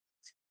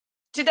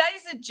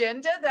Today's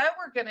agenda, though,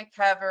 we're going to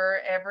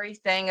cover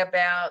everything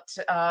about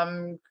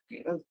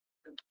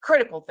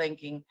critical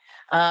thinking.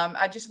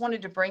 I just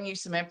wanted to bring you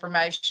some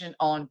information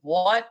on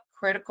what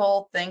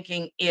critical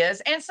thinking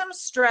is and some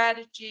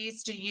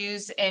strategies to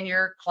use in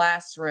your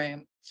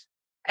classroom.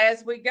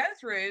 As we go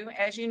through,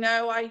 as you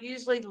know, I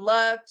usually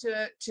love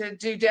to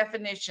do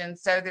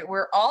definitions so that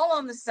we're all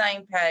on the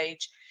same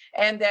page.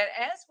 And that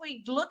as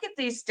we look at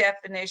these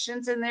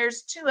definitions, and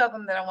there's two of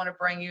them that I want to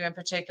bring you in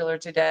particular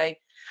today,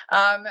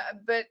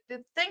 but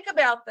think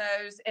about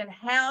those and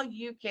how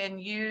you can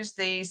use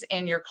these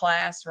in your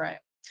classroom.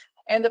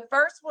 And the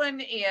first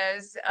one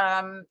is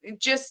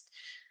just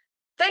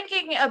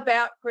thinking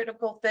about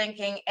critical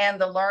thinking and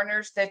the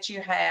learners that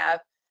you have.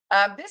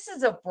 This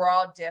is a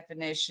broad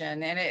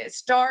definition, and it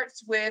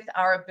starts with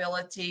our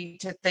ability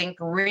to think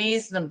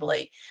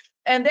reasonably.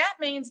 And that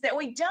means that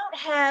we don't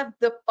have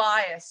the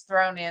bias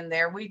thrown in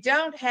there. We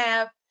don't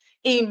have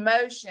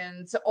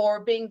emotions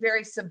or being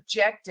very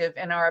subjective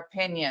in our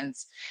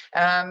opinions.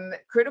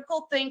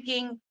 Critical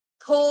thinking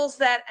pulls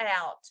that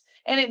out,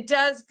 and it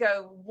does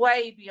go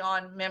way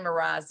beyond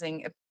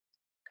memorizing.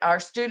 Our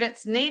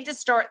students need to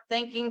start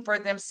thinking for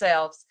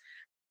themselves.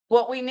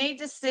 What we need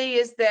to see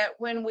is that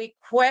when we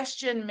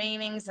question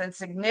meanings and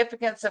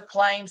significance of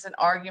claims and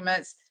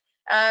arguments,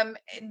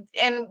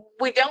 and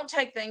we don't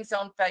take things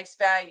on face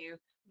value,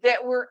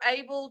 that we're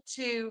able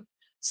to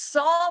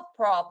solve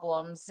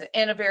problems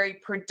in a very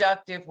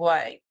productive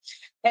way.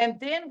 And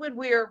then when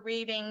we are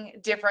reading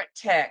different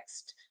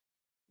texts,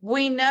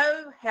 we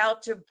know how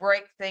to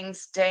break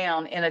things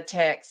down in a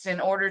text in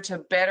order to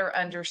better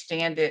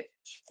understand it.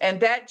 And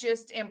that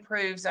just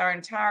improves our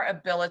entire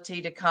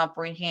ability to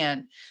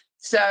comprehend.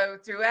 So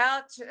through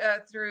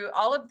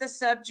all of the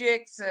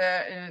subjects,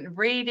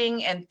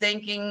 reading and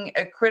thinking,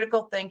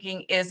 critical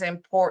thinking is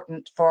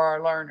important for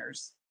our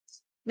learners.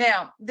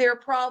 Now, there are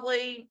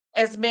probably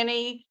as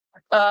many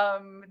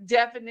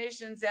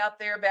definitions out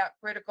there about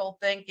critical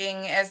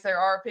thinking as there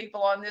are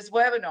people on this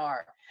webinar.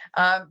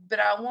 But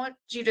I want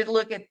you to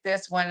look at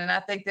this one, and I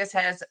think this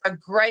has a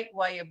great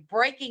way of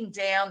breaking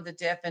down the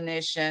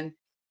definition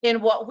in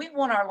what we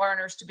want our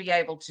learners to be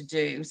able to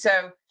do.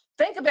 So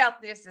think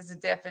about this as a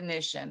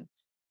definition.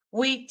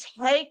 We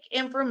take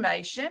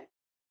information,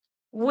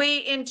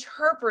 we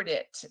interpret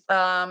it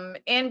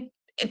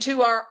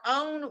into our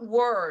own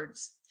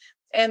words,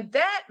 and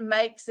that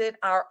makes it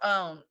our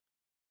own.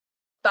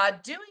 By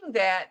doing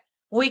that,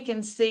 we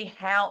can see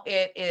how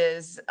it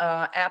is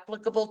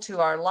applicable to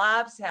our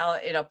lives, how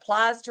it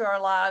applies to our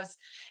lives,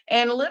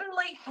 and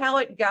literally how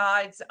it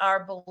guides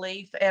our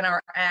belief and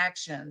our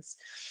actions.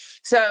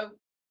 So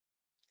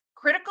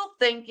critical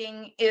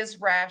thinking is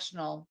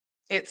rational.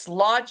 It's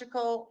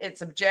logical,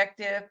 it's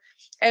objective.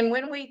 And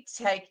when we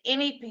take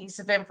any piece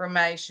of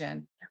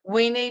information,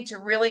 we need to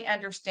really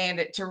understand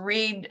it, to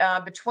read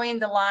between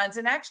the lines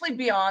and actually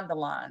beyond the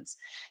lines.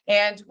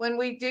 And when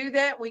we do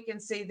that, we can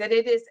see that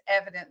it is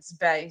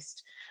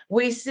evidence-based.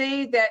 We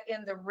see that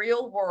in the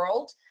real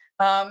world,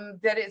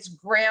 that it's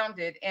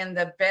grounded in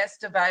the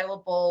best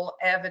available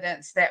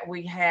evidence that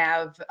we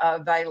have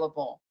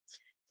available.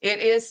 It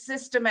is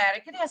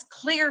systematic, it has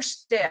clear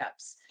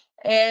steps,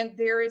 and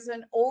there is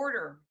an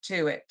order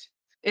to it.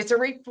 It's a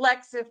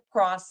reflexive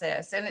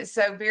process, and it's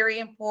so very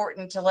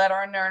important to let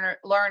our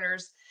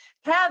learners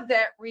have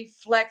that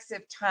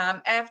reflexive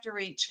time after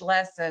each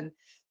lesson,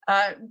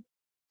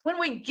 when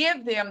we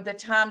give them the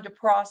time to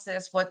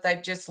process what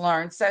they've just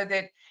learned, so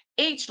that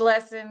each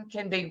lesson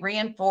can be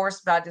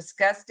reinforced by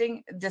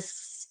discussing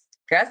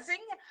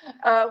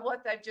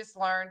what they've just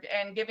learned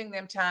and giving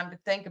them time to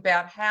think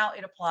about how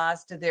it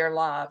applies to their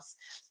lives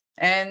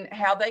and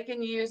how they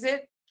can use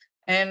it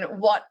and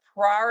what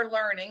prior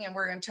learning, and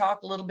we're going to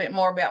talk a little bit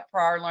more about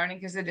prior learning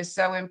because it is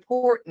so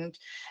important,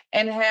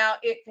 and how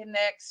it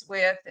connects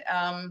with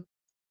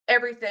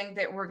everything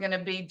that we're going to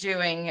be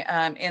doing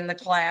in the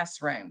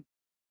classroom.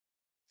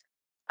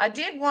 I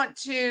did want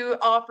to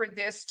offer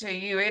this to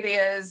you. It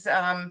is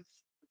a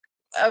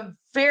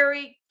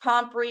very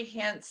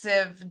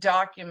comprehensive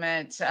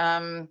document.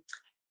 I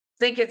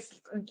think it's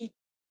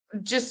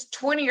just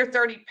 20 or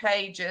 30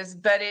 pages,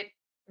 but it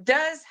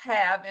does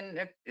have,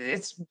 and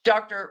it's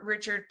Dr.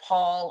 Richard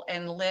Paul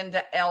and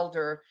Linda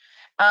Elder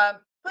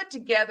put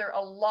together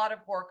a lot of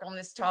work on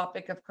this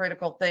topic of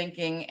critical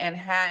thinking and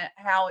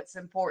how it's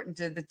important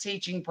to the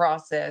teaching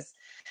process.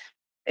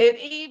 It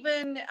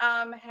even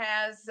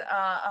has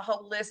a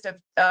whole list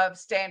of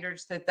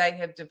standards that they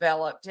have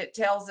developed. It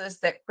tells us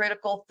that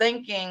critical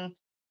thinking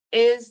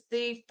is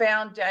the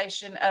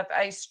foundation of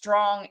a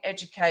strong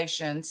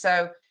education.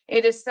 So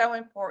it is so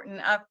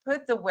important. I've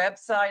put the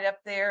website up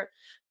there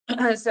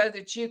so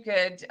that you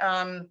could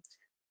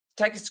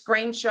take a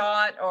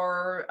screenshot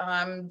or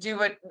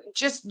do it.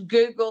 Just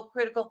Google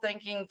critical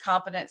thinking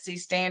competency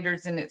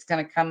standards and it's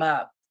going to come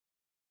up.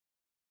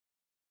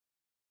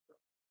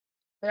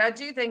 But I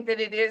do think that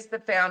it is the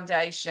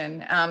foundation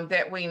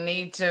that we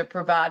need to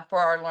provide for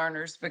our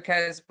learners,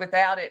 because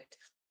without it,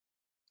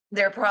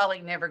 they're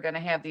probably never going to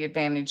have the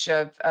advantage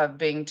of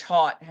being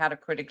taught how to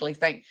critically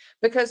think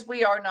because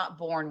we are not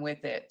born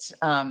with it.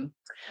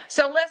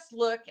 So let's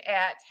look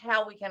at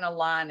how we can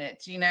align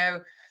it.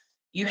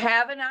 You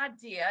have an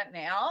idea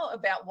now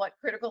about what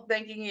critical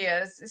thinking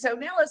is. So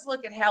now let's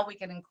look at how we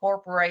can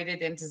incorporate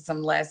it into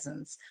some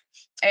lessons.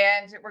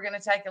 And we're going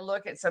to take a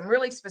look at some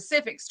really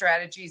specific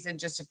strategies in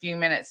just a few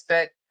minutes.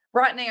 But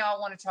right now, I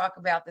want to talk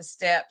about the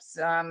steps,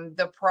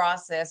 the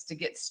process to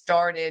get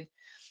started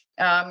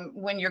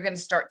when you're going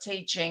to start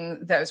teaching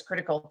those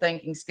critical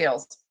thinking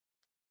skills.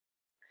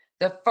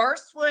 The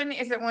first one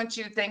is I want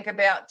you to think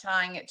about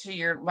tying it to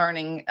your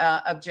learning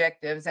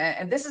objectives.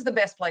 And this is the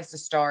best place to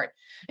start.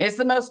 It's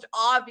the most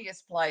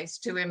obvious place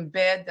to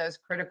embed those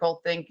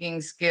critical thinking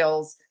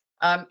skills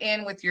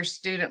in with your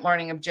student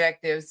learning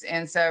objectives.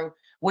 And so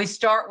we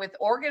start with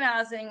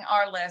organizing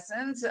our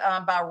lessons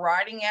by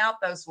writing out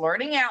those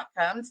learning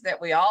outcomes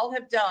that we all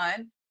have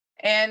done.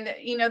 And,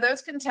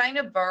 those contain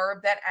a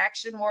verb, that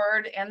action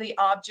word, and the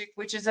object,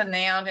 which is a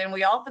noun. And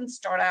we often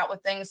start out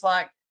with things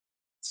like,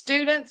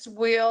 students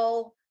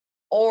will,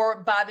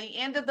 or by the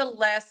end of the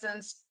lesson,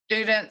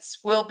 students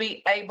will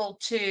be able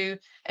to,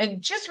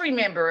 and just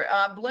remember,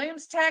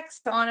 Bloom's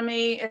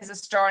taxonomy is a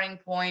starting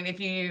point if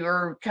you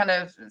are kind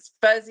of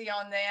fuzzy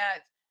on that.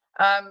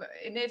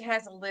 And it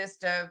has a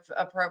list of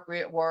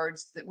appropriate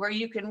words where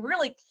you can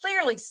really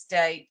clearly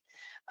state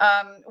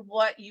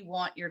what you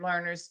want your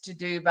learners to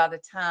do by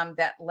the time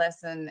that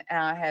lesson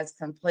has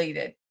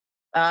completed.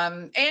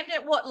 And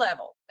at what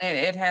level.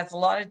 It has a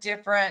lot of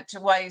different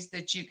ways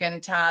that you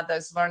can tie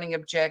those learning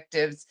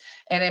objectives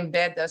and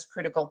embed those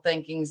critical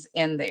thinkings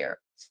in there.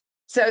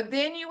 So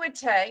then you would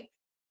take,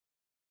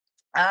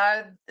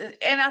 and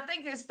I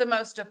think it's the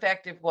most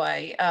effective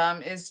way,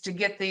 is to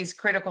get these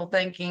critical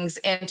thinkings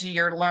into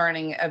your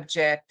learning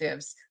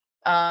objectives.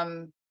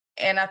 And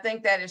I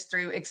think that is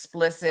through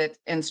explicit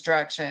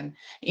instruction.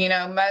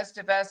 Most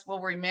of us will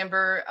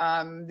remember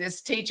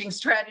this teaching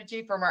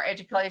strategy from our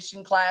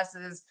education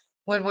classes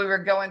when we were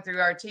going through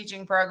our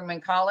teaching program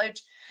in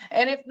college.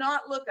 And if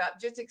not, look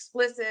up just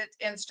explicit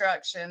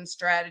instruction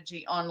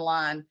strategy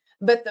online.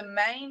 But the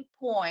main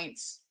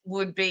points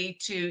would be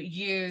to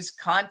use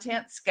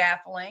content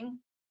scaffolding,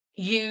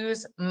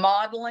 use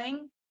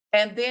modeling,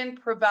 and then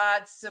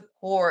provide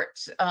support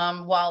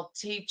while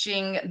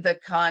teaching the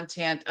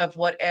content of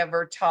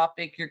whatever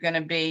topic you're going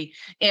to be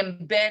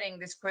embedding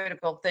this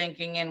critical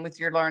thinking in with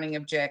your learning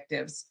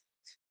objectives.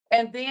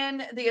 And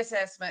then the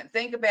assessment.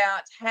 Think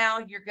about how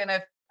you're going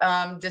to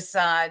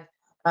decide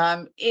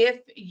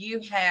if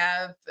you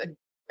have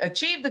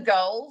achieved the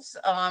goals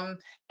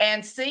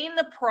and seen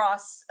the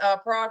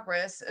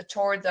progress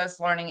toward those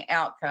learning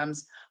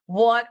outcomes.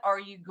 What are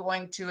you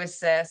going to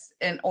assess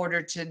in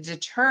order to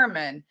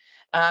determine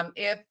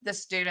if the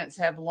students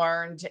have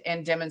learned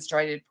and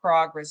demonstrated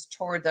progress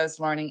toward those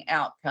learning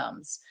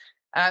outcomes?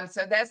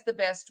 So that's the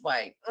best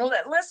way.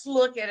 Let's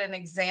look at an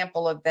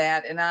example of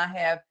that. And I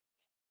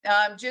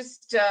have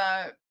just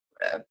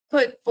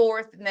put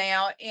forth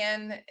now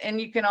and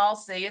you can all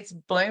see it's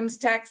Bloom's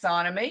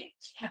taxonomy.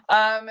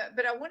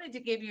 But I wanted to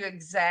give you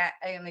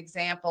an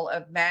example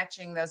of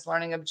matching those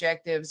learning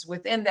objectives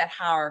within that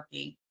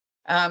hierarchy.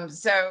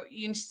 So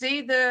you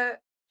see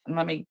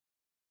let me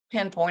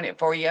pinpoint it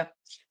for you.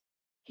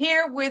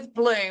 Here with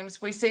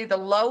Bloom's, we see the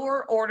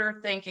lower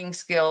order thinking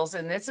skills,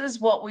 and this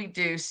is what we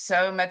do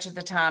so much of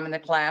the time in the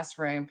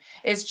classroom.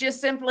 It's just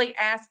simply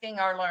asking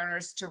our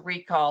learners to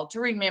recall,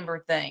 to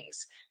remember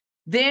things.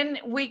 Then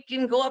we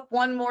can go up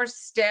one more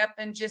step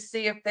and just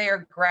see if they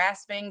are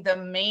grasping the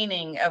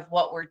meaning of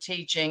what we're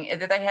teaching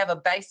and that they have a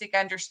basic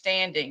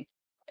understanding.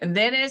 And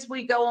then as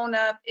we go on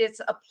up,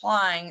 it's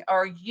applying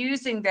or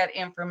using that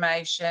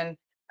information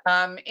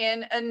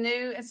in a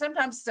new and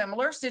sometimes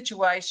similar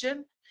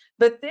situation.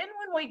 But then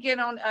when we get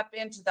on up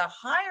into the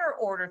higher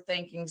order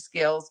thinking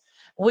skills,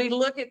 we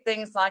look at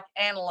things like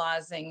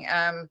analyzing,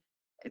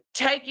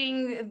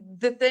 taking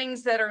the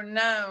things that are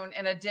known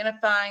and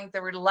identifying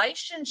the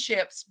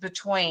relationships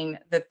between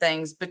the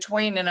things,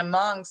 between and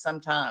among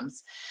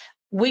sometimes.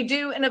 We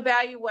do an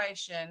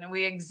evaluation and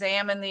we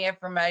examine the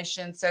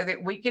information so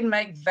that we can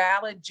make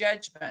valid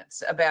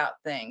judgments about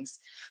things.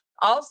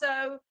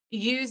 Also,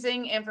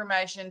 using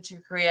information to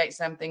create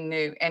something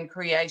new, and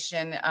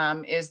creation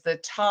is the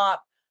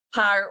top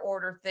higher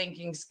order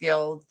thinking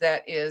skill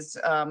that is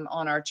on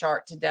our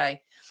chart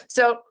today.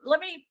 So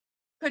let me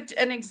put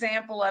an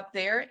example up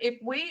there. If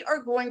we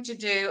are going to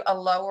do a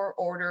lower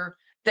order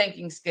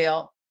thinking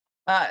skill,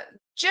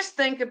 just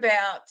think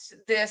about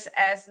this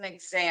as an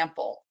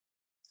example.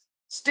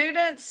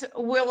 Students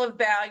will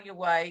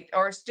evaluate,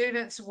 or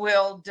students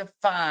will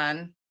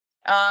define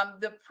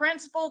the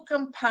principal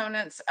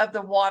components of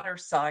the water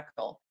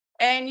cycle.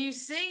 And you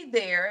see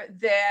there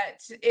that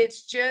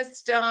it's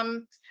just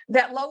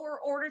that lower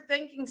order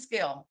thinking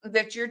skill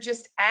that you're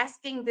just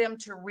asking them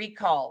to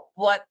recall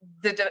what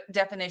the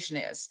definition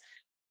is.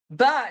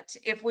 But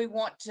if we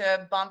want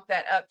to bump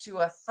that up to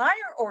a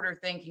higher order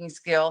thinking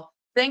skill,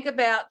 think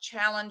about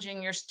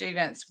challenging your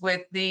students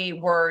with the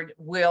word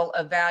will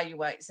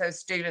evaluate. So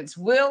students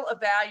will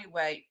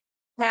evaluate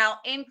how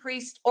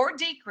increased or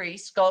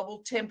decreased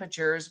global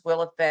temperatures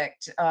will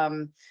affect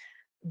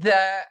the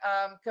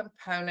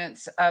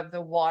components of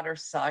the water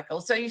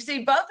cycle. So you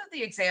see, both of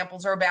the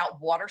examples are about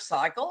water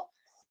cycle,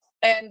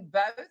 and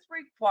both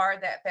require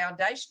that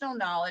foundational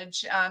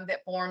knowledge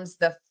that forms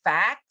the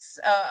facts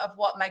of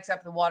what makes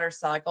up the water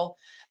cycle.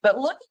 But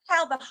look at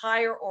how the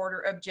higher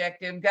order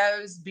objective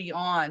goes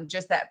beyond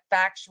just that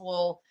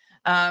factual,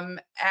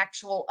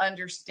 actual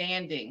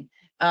understanding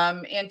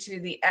into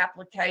the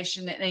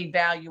application and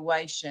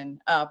evaluation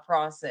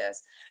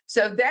process.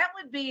 So that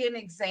would be an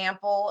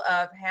example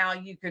of how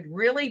you could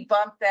really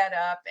bump that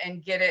up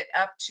and get it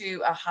up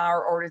to a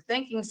higher order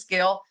thinking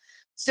skill,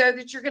 so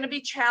that you're going to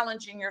be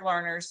challenging your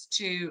learners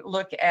to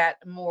look at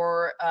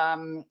more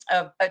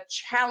of a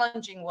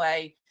challenging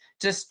way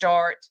to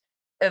start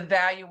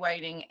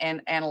evaluating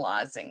and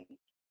analyzing.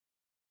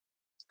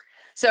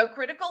 So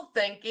critical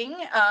thinking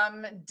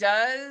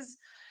does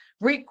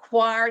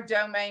require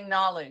domain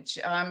knowledge.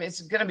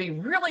 It's going to be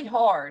really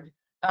hard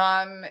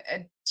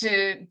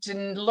to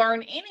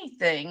learn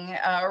anything,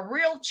 a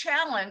real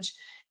challenge,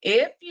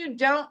 if you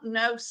don't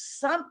know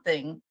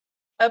something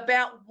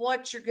about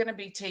what you're going to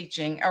be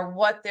teaching or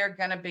what they're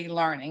going to be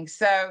learning.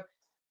 So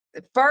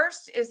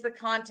first is the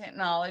content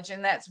knowledge,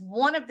 and that's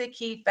one of the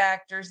key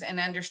factors in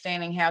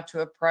understanding how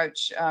to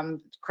approach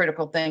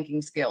critical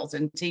thinking skills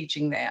and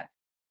teaching that.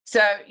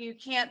 So you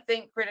can't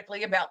think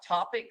critically about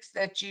topics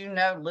that you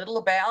know little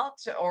about,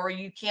 or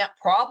you can't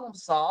problem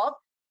solve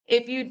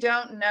if you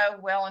don't know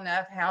well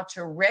enough how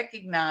to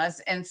recognize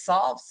and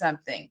solve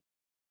something.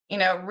 You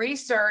know,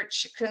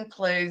 research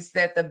concludes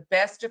that the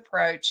best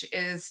approach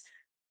is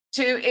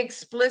to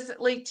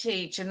explicitly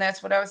teach, and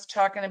that's what I was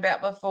talking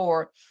about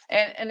before.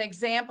 And an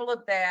example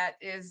of that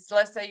is,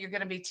 let's say you're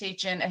going to be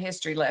teaching a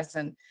history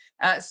lesson.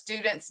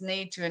 Students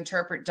need to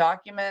interpret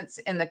documents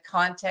in the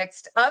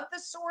context of the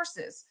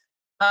sources,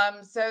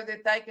 so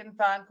that they can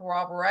find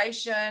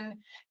corroboration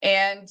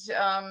and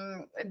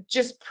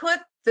just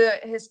put the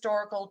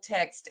historical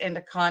text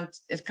into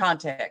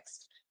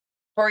context.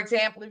 For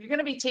example, if you're going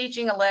to be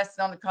teaching a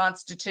lesson on the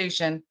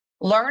Constitution,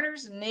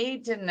 learners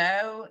need to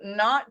know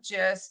not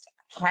just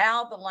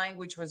how the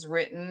language was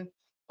written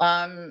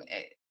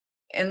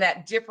in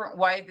that different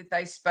way that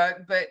they spoke,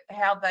 but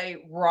how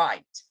they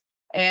write.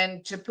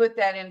 And to put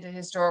that into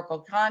historical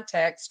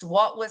context,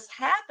 what was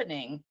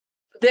happening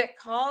that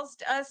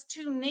caused us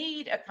to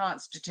need a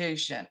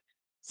constitution.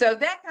 So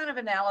that kind of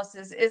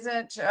analysis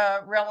isn't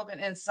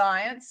relevant in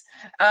science,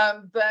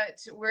 but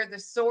where the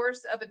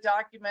source of a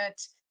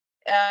document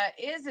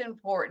is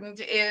important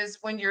is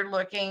when you're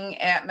looking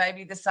at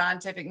maybe the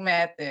scientific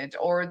method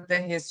or the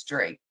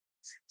history.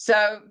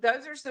 So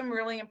those are some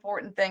really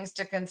important things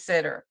to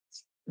consider.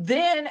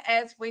 Then,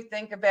 as we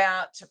think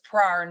about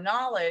prior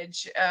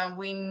knowledge,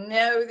 we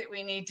know that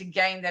we need to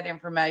gain that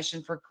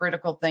information for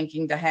critical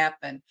thinking to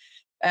happen.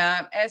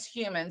 As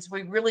humans,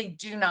 we really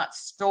do not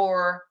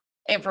store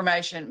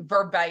information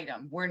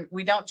verbatim.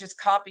 We don't just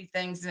copy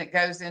things and it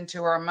goes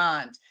into our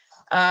mind.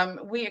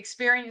 We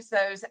experience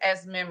those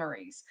as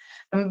memories.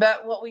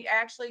 But what we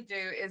actually do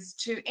is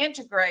to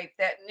integrate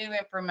that new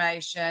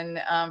information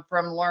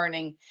from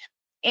learning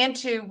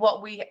into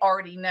what we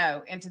already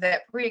know, into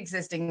that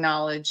pre-existing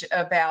knowledge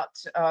about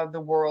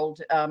the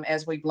world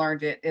as we've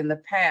learned it in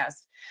the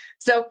past.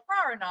 So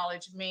prior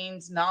knowledge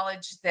means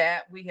knowledge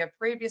that we have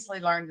previously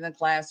learned in the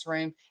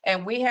classroom,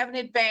 and we have an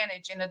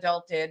advantage in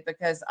adult ed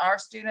because our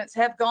students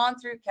have gone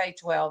through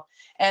K-12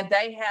 and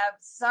they have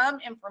some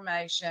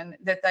information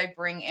that they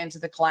bring into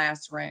the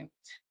classroom.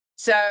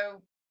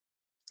 So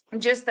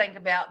just think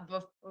about,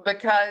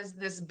 because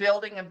this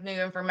building of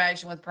new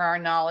information with prior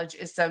knowledge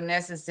is so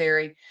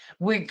necessary,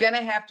 we're going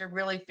to have to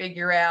really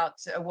figure out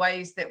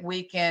ways that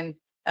we can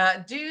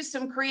do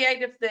some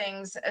creative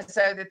things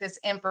so that this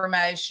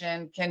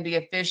information can be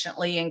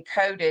efficiently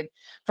encoded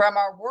from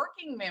our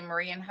working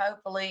memory and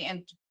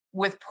hopefully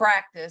with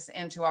practice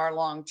into our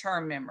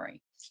long-term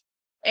memory.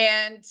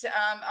 And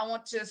I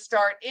want to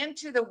start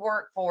into the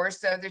workforce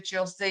so that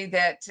you'll see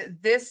that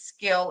this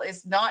skill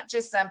is not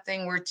just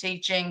something we're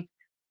teaching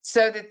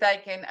so that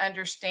they can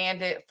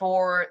understand it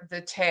for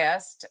the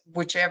test,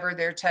 whichever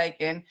they're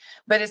taking,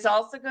 but it's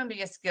also going to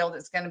be a skill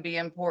that's going to be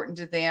important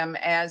to them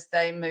as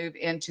they move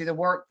into the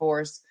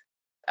workforce.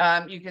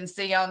 You can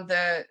see on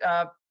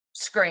the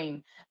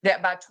screen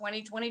that by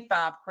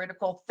 2025,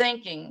 critical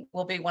thinking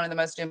will be one of the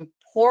most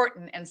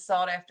important and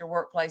sought after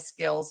workplace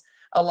skills,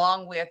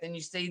 along with, and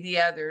you see the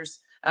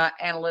others,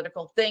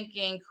 analytical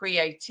thinking,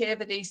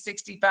 creativity,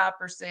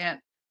 65%,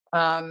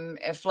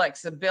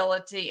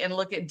 flexibility, and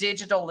look at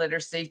digital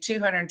literacy,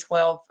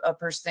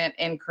 212%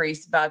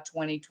 increase by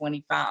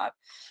 2025.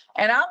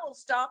 And I will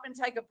stop and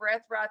take a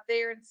breath right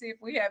there and see if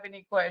we have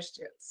any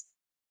questions.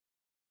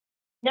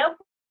 Nope.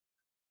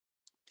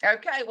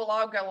 Okay, well,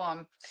 I'll go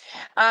on.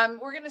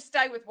 We're going to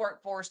stay with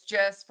workforce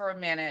just for a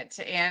minute.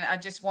 And I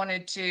just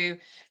wanted to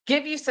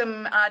give you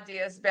some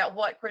ideas about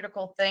what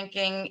critical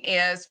thinking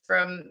is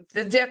from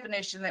the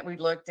definition that we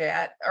looked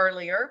at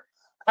earlier.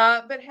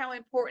 but how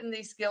important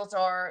these skills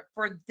are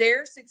for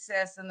their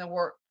success in the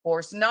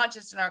workforce, not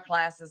just in our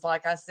classes,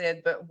 like I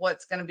said, but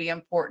what's going to be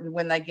important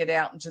when they get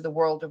out into the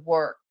world of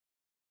work.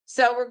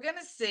 So we're going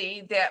to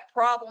see that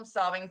problem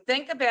solving.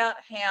 Think about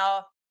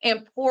how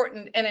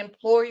important an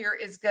employer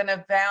is going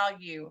to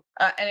value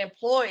an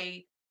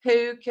employee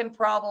who can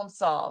problem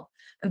solve,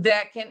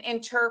 that can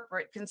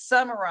interpret, can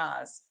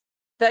summarize,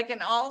 that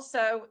can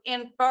also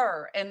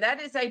infer. And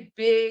that is a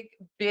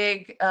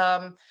big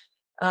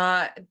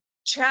uh,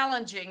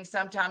 challenging,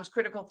 sometimes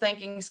critical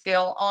thinking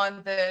skill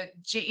on the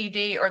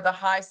GED or the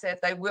HiSET.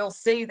 They will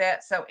see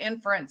that. So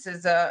inference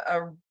is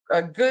a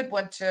good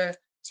one to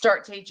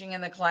start teaching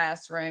in the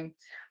classroom.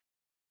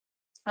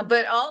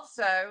 But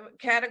also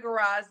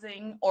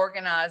categorizing,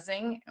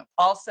 organizing,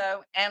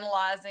 also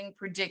analyzing,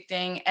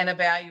 predicting, and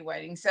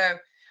evaluating. So,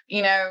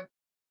 you know,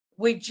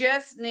 we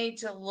just need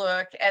to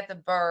look at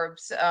the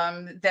verbs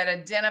that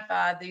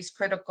identify these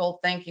critical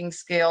thinking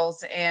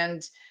skills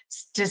and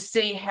to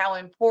see how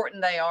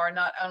important they are,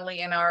 not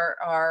only in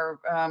our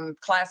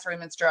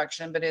classroom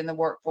instruction, but in the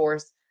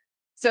workforce.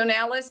 So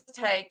now let's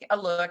take a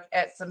look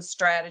at some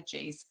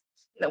strategies.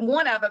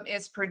 One of them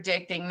is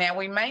predicting. Now,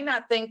 we may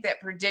not think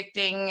that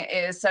predicting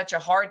is such a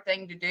hard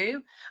thing to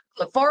do,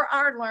 but for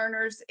our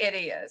learners, it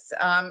is.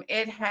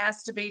 It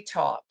has to be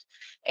taught.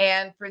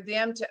 And for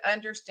them to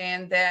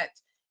understand that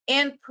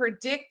in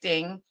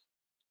predicting,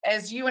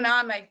 as you and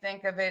I may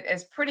think of it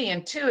as pretty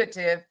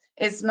intuitive,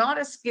 it's not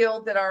a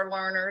skill that our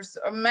learners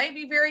may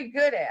be very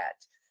good at,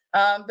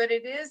 but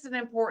it is an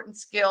important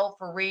skill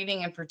for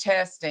reading and for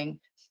testing.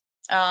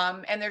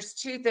 And there's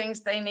two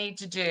things they need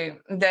to do.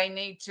 They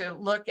need to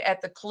look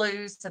at the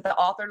clues that the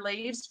author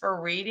leaves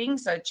for reading,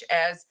 such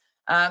as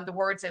the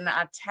words in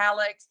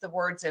italics, the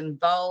words in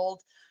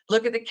bold.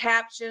 Look at the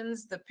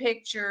captions, the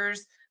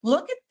pictures.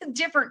 Look at the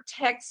different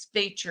text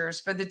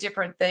features for the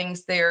different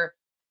things they're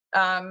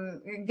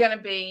going to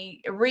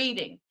be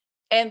reading.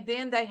 And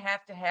then they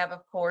have to have,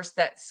 of course,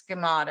 that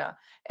schemata.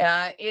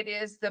 It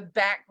is the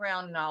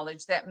background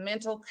knowledge, that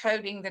mental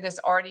coding that has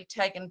already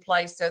taken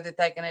place so that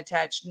they can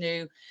attach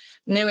new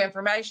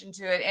information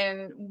to it.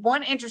 And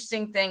one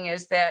interesting thing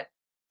is that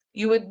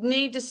you would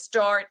need to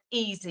start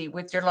easy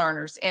with your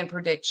learners in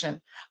prediction,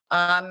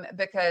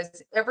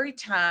 because every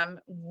time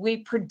we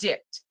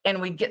predict and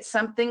we get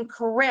something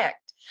correct,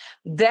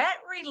 that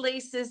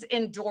releases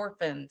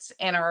endorphins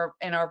in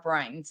our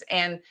brains,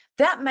 and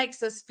that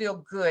makes us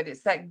feel good.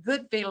 It's that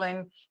good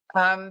feeling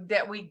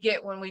that we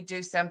get when we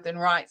do something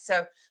right.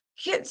 So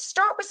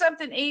start with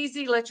something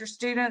easy. Let your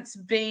students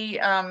be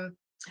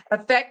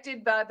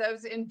affected by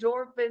those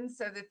endorphins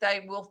so that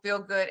they will feel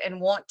good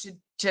and want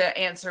to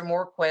answer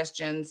more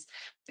questions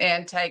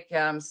and take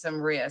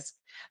some risk.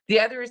 The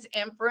other is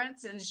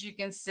inference. And as you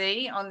can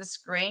see on the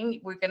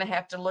screen, we're going to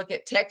have to look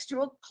at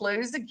textual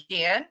clues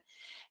again.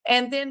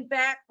 And then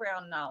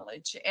background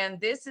knowledge. And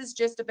this is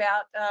just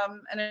about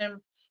an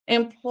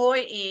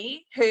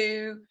employee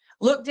who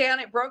looked down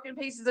at broken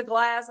pieces of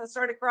glass. I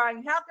started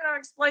crying. How can I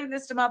explain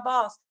this to my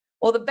boss?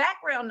 Well, the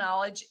background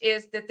knowledge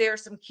is that there are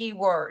some key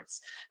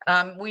words.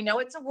 We know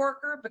it's a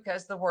worker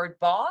because the word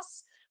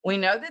boss. We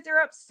know that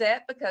they're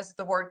upset because of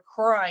the word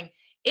crying.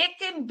 It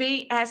can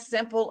be as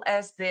simple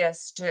as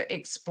this to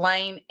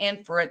explain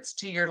inference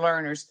to your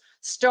learners.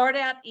 Start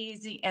out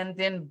easy and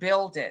then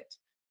build it.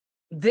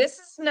 This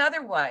is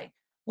another way.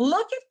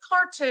 Look at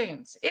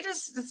cartoons. It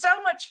is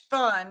so much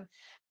fun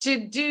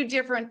to do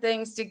different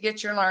things to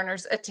get your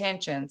learners'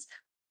 attentions.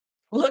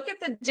 Look at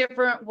the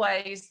different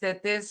ways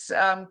that this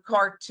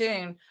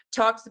cartoon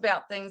talks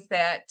about things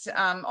that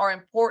are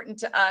important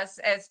to us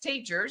as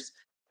teachers,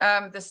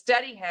 the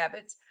study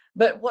habits,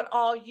 but what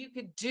all you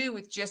could do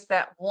with just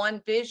that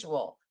one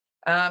visual.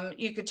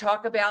 You could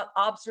talk about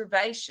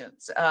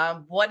observations.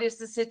 What is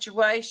the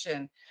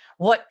situation?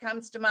 What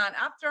comes to mind?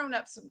 I've thrown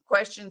up some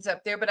questions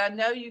up there, but I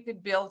know you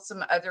could build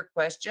some other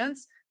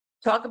questions.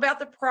 Talk about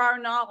the prior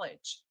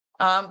knowledge.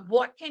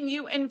 What can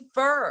you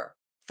infer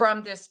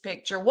from this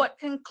picture? What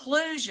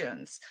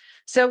conclusions?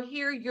 So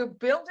here you're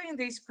building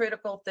these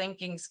critical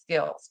thinking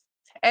skills,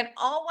 and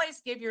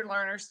always give your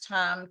learners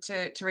time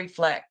to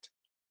reflect.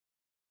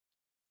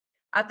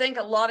 I think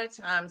a lot of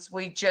times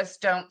we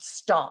just don't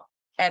stop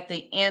at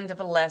the end of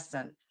a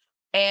lesson,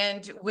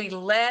 and we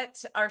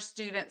let our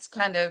students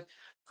kind of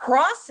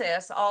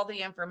process all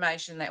the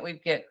information that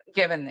we've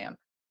given them.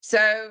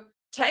 So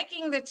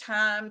taking the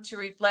time to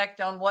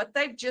reflect on what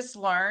they've just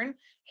learned,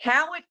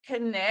 how it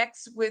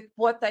connects with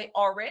what they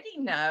already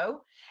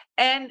know,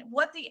 and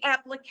what the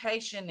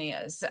application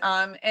is.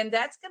 And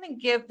that's going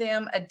to give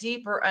them a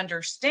deeper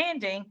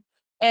understanding,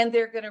 and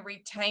they're going to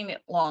retain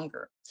it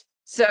longer.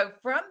 So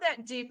from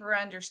that deeper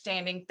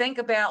understanding, think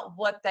about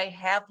what they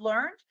have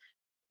learned,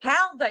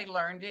 how they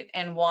learned it,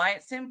 and why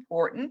it's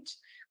important.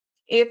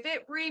 If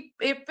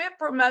it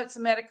promotes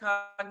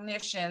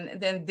metacognition,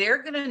 then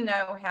they're going to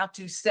know how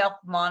to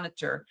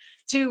self-monitor,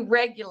 to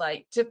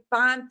regulate, to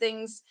find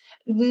things,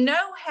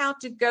 know how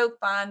to go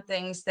find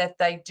things that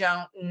they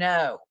don't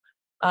know.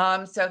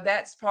 So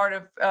that's part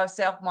of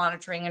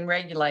self-monitoring and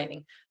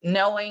regulating,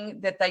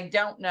 knowing that they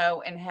don't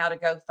know and how to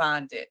go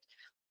find it.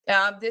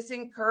 This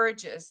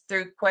encourages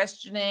through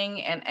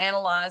questioning and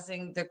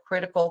analyzing the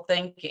critical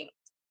thinking.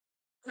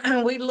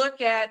 We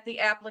look at the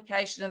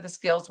application of the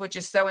skills, which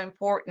is so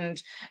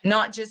important,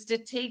 not just to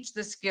teach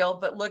the skill,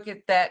 but look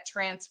at that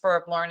transfer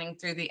of learning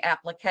through the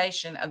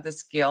application of the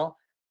skill.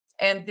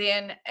 And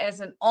then as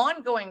an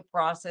ongoing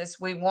process,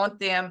 we want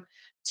them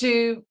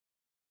to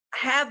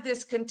have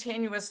this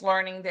continuous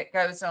learning that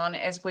goes on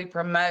as we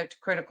promote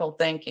critical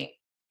thinking.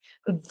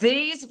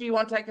 These, if you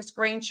want to take a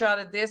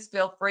screenshot of this,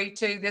 feel free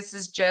to. This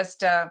is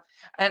just an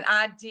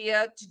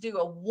idea to do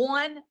a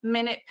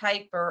 1-minute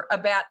paper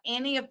about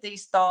any of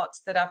these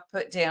thoughts that I've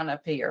put down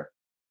up here.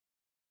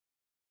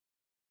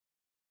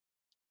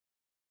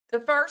 The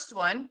first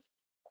one,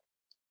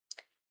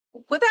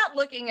 without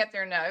looking at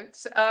their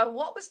notes,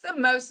 what was the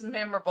most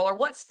memorable or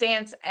what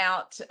stands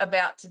out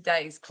about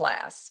today's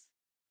class?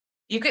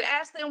 You could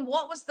ask them,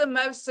 what was the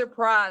most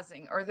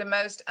surprising or the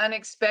most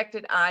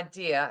unexpected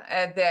idea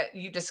that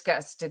you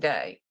discussed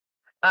today?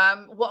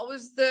 What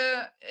was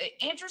the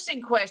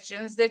interesting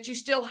questions that you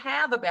still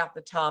have about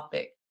the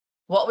topic?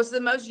 What was the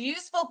most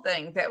useful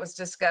thing that was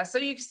discussed? So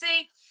you can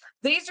see,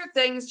 these are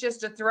things just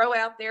to throw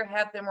out there,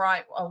 have them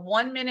write a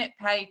 1-minute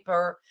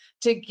paper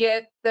to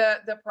get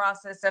the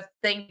process of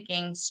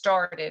thinking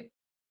started.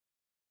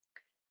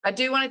 I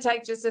do want to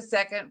take just a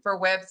second for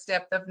Webb's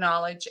depth of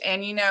knowledge.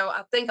 And, you know,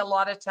 I think a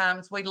lot of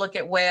times we look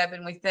at Webb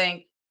and we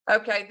think,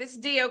 okay, this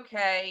DOK,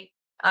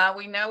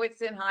 we know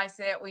it's in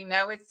HiSET, we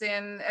know it's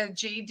in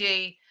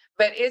GD,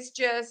 but it's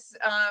just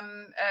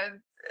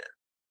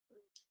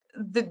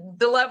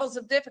the levels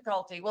of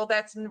difficulty. Well,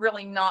 that's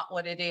really not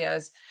what it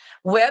is.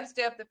 Webb's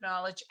depth of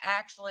knowledge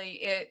actually,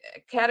 it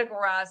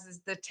categorizes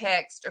the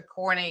text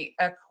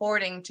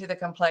according to the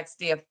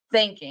complexity of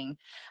thinking.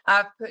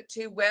 I've put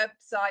 2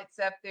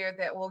 websites up there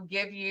that will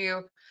give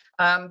you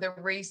the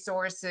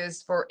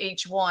resources for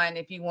each one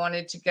if you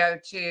wanted to go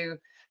to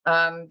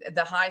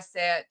the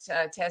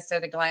HiSET test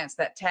at a glance,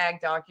 that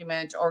tag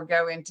document, or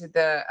go into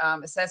the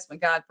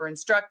assessment guide for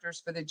instructors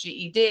for the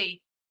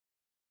GED.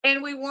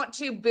 And we want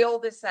to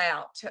build this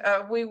out.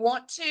 We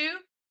want to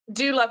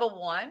do level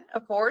 1,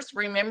 of course,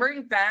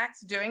 remembering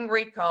facts, doing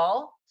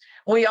recall.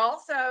 We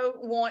also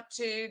want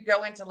to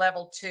go into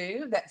level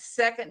 2, that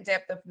second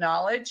depth of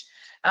knowledge,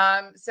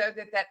 so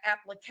that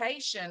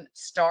application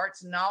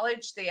starts,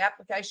 knowledge, the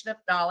application of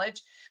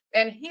knowledge.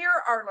 And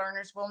here our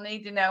learners will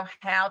need to know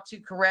how to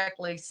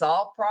correctly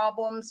solve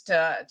problems,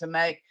 to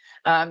make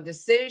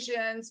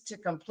decisions, to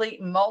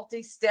complete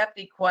multi-step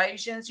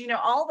equations, you know,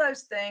 all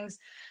those things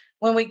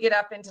when we get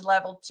up into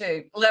level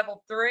 2.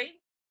 Level 3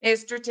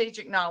 is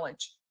strategic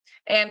knowledge.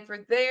 And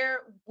for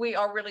there, we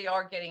really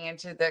are getting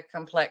into the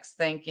complex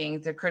thinking,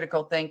 the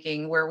critical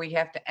thinking, where we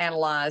have to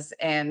analyze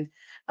and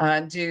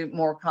do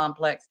more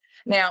complex.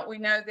 Now, we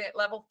know that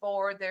level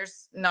 4,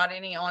 there's not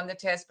any on the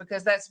test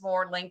because that's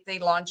more lengthy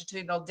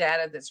longitudinal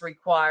data that's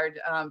required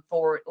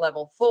for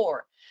level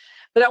 4.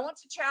 But I want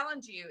to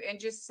challenge you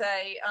and just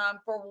say,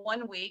 for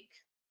 1 week,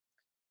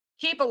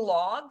 keep a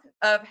log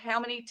of how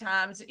many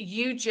times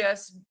you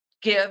just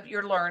give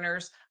your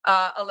learners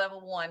a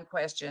level 1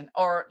 question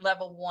or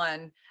level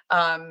 1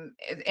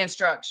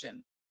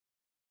 instruction.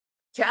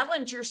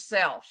 Challenge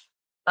yourself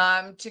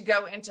to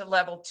go into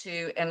level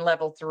 2 and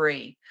level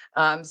 3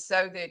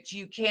 so that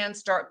you can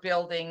start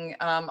building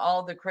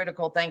all the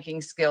critical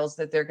thinking skills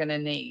that they're going to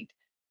need.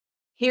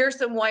 Here's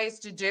some ways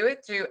to do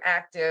it through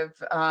active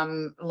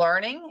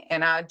learning.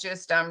 And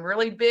I'm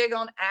really big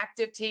on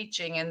active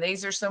teaching. And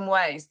these are some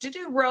ways to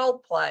do role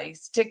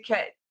plays, to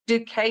do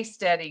case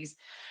studies,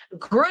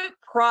 group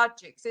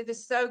projects. It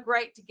is so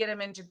great to get them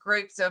into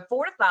groups of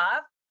 4 to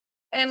 5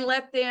 and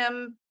let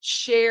them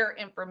share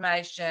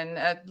information.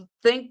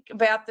 Think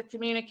about the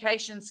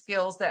communication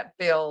skills that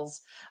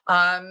builds,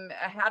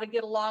 how to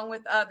get along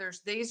with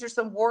others. These are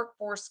some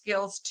workforce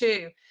skills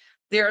too.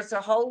 There's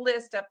a whole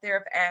list up there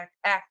of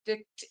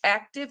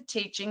active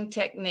teaching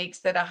techniques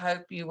that I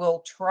hope you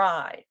will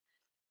try.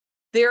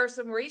 There are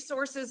some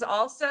resources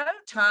also.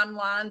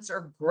 Timelines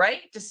are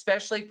great,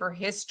 especially for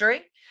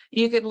history.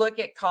 You could look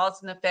at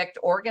cause and effect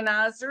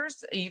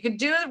organizers. You could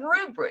do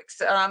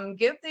rubrics.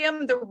 Give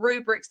them the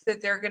rubrics that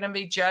they're going to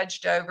be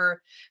judged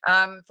over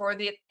for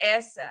the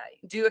essay.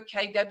 Do a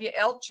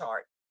KWL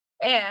chart.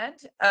 And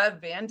a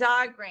Venn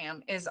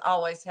diagram is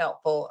always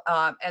helpful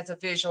as a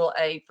visual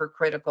aid for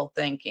critical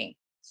thinking.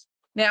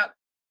 Now,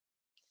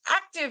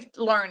 active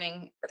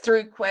learning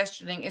through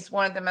questioning is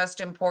one of the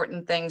most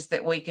important things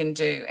that we can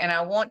do. And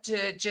I want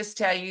to just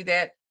tell you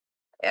that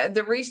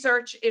the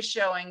research is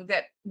showing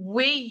that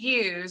we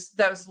use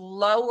those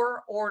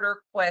lower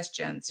order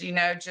questions, you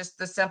know, just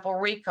the simple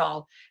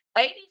recall,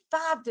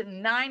 85 to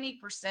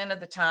 90% of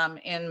the time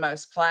in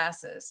most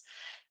classes.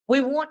 We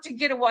want to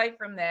get away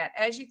from that.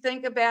 As you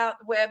think about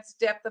Webb's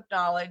depth of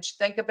knowledge,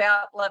 think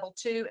about level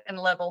 2 and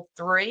level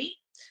 3.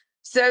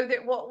 So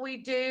that what we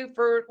do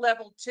for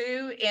level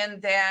 2 in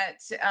that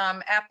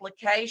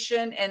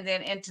application and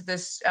then into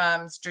this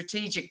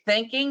strategic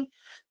thinking,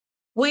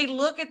 we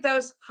look at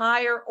those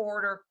higher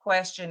order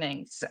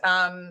questionings.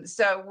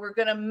 So we're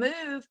going to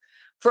move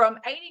from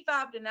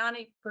 85 to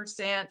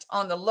 90%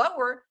 on the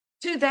lower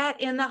to that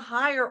in the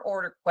higher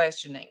order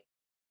questioning.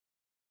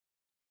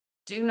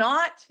 Do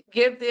not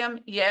give them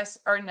yes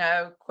or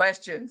no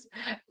questions,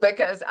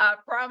 because I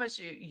promise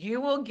you,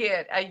 you will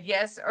get a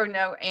yes or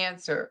no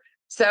answer.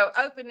 So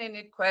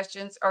open-ended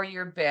questions are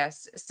your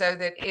best so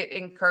that it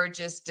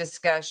encourages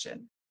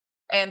discussion.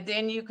 And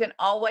then you can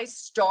always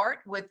start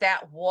with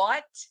that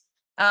what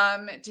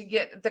to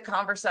get the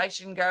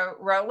conversation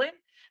rolling,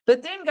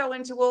 but then go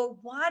into, well,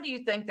 why do you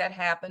think that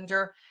happened?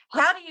 Or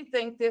how do you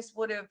think this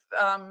would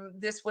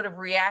have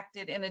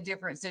reacted in a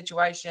different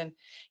situation?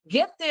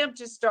 Get them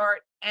to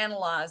start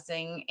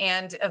analyzing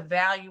and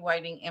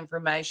evaluating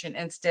information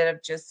instead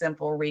of just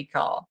simple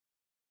recall.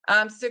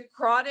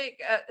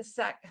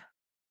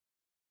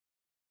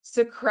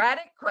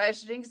 Socratic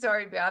questioning,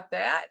 sorry about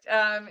that,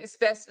 is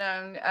best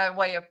known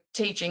way of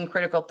teaching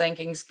critical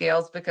thinking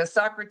skills, because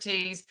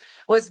Socrates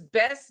was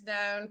best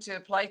known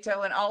to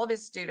Plato and all of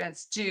his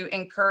students to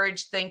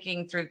encourage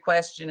thinking through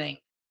questioning.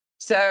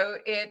 So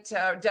it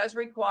does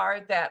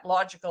require that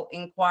logical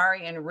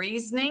inquiry and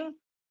reasoning.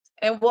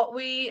 And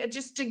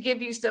just to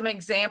give you some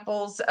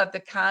examples of the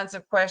kinds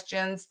of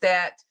questions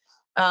that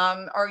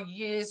are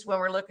used when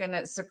we're looking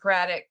at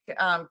Socratic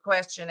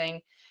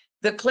questioning.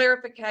 The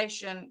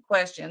clarification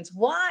questions.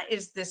 Why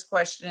is this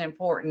question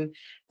important?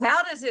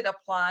 How does it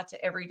apply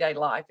to everyday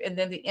life? And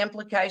then the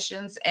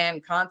implications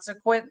and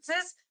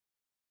consequences.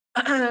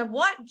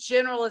 What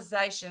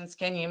generalizations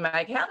can you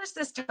make? How does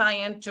this tie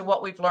into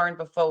what we've learned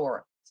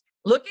before?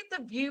 Look at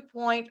the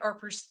viewpoint or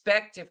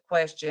perspective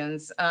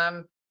questions.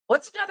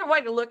 What's another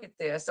way to look at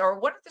this? Or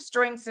what are the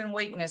strengths and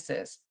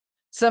weaknesses?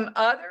 Some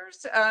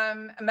others,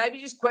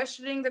 maybe just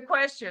questioning the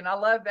question. I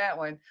love that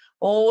one.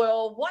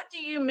 Well, what do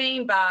you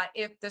mean by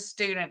if the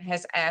student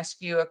has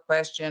asked you a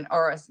question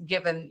or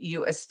given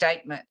you a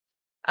statement?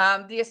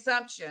 The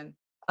assumption,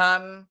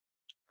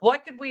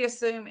 what could we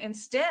assume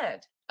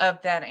instead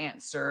of that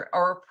answer?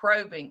 Or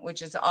probing,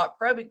 which is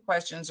probing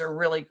questions are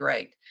really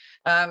great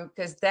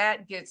because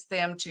that gets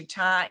them to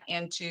tie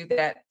into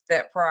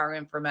that prior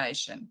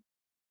information.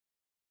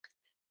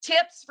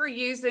 Tips for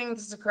using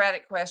the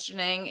Socratic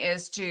questioning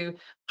is to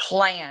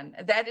plan.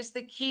 That is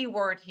the key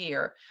word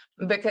here,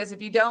 because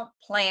if you don't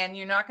plan,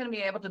 you're not going to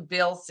be able to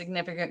build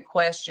significant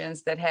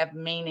questions that have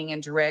meaning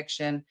and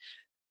direction.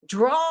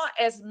 Draw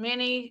as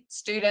many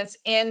students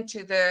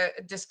into the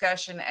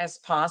discussion as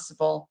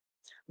possible.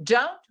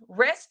 Don't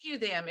rescue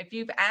them. If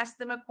you've asked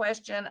them a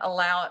question,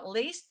 allow at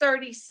least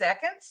 30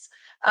 seconds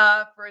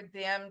for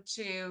them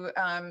to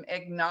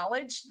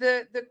acknowledge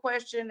the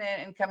question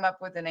and come up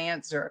with an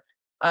answer.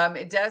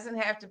 It doesn't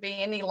have to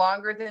be any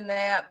longer than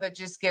that, but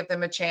just give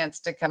them a chance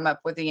to come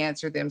up with the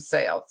answer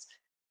themselves.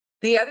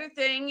 The other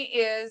thing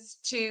is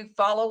to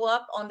follow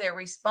up on their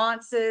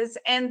responses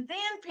and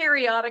then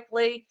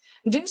periodically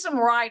do some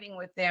writing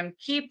with them,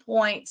 key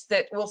points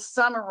that will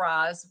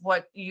summarize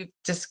what you've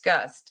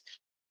discussed.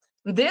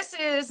 This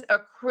is a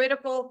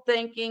critical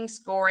thinking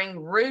scoring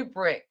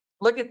rubric.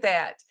 Look at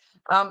that.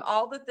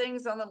 All the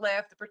things on the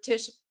left, the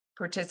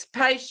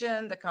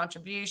participation, the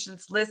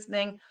contributions,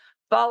 listening,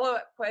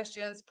 follow-up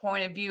questions,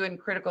 point of view, and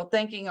critical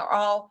thinking are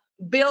all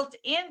built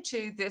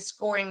into this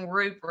scoring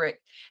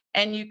rubric.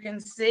 And you can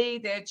see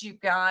that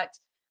you've got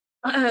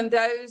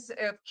those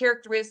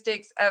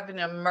characteristics of an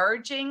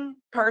emerging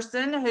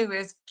person who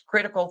is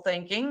critical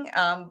thinking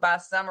by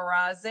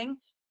summarizing,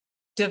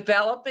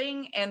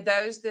 developing, and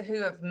those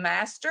who have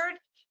mastered.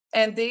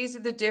 And these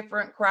are the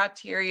different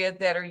criteria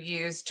that are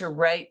used to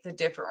rate the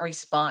different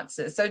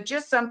responses. So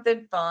just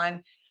something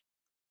fun.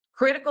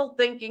 Critical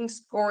thinking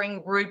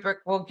scoring rubric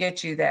will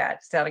get you that.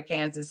 It's out of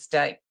Kansas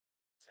State.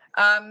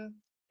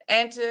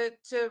 And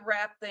to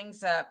wrap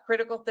things up,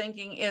 critical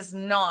thinking is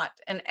not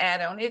an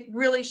add-on. It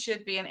really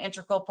should be an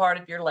integral part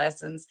of your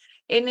lessons.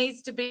 It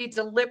needs to be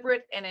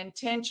deliberate and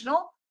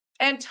intentional,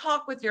 and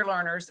talk with your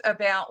learners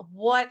about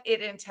what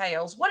it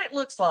entails, what it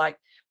looks like,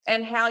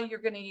 and how you're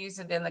going to use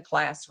it in the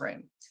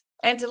classroom.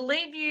 And to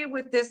leave you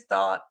with this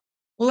thought,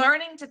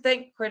 learning to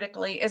think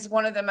critically is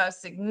one of the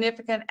most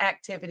significant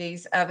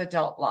activities of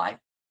adult life.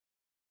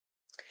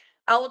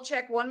 I will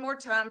check one more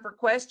time for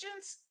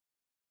questions.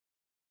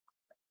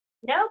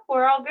 Nope,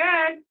 we're all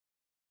good.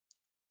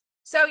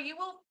 So you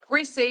will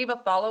receive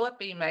a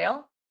follow-up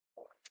email.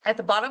 At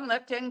the bottom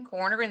left-hand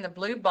corner in the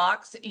blue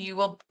box, you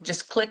will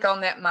just click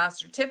on that My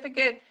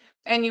Certificate,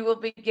 and you will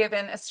be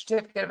given a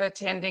certificate of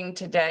attending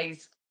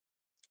today's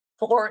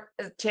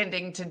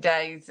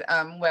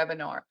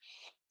webinar.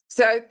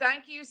 So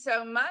thank you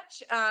so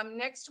much.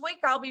 Next week,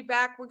 I'll be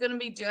back. We're going to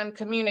be doing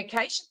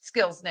communication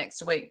skills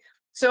next week.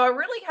 So I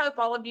really hope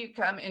all of you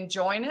come and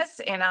join us.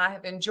 And I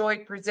have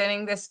enjoyed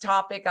presenting this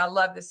topic. I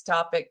love this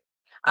topic.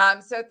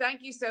 So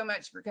thank you so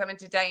much for coming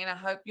today. And I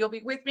hope you'll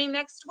be with me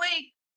next week.